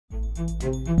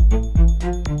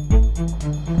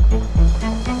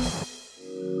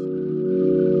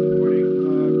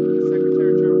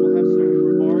Secretary-General will have some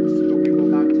remarks, but we will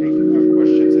not take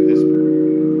questions at this point.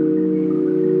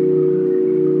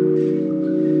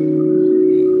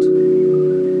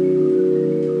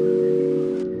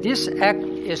 This act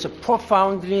is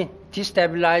profoundly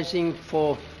destabilizing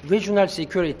for regional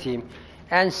security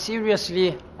and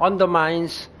seriously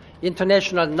undermines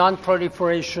international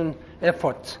non-proliferation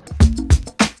efforts.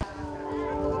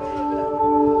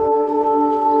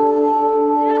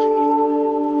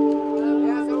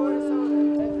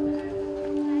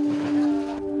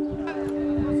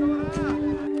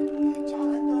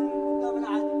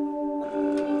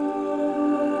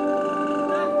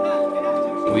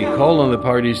 We call on the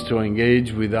parties to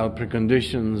engage without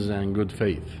preconditions and good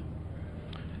faith,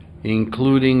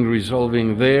 including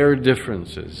resolving their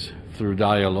differences through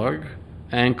dialogue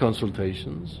and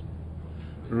consultations,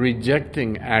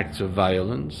 rejecting acts of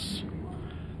violence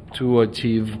to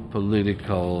achieve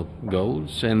political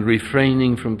goals, and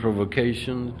refraining from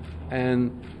provocation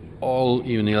and all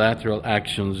unilateral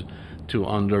actions to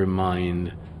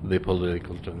undermine the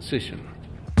political transition.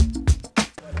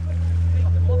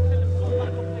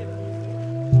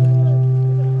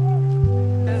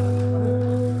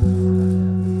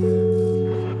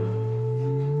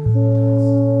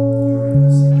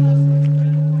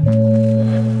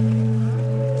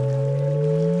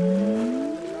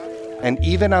 And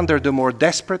even under the more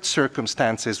desperate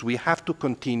circumstances, we have to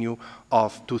continue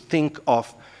to think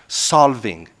of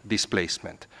solving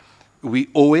displacement. We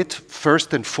owe it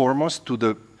first and foremost to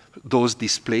those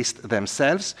displaced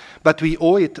themselves, but we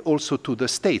owe it also to the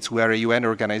states. We are a UN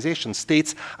organization.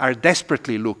 States are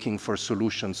desperately looking for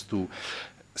solutions to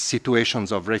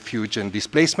situations of refuge and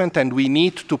displacement, and we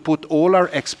need to put all our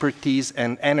expertise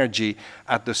and energy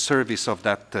at the service of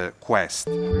that quest.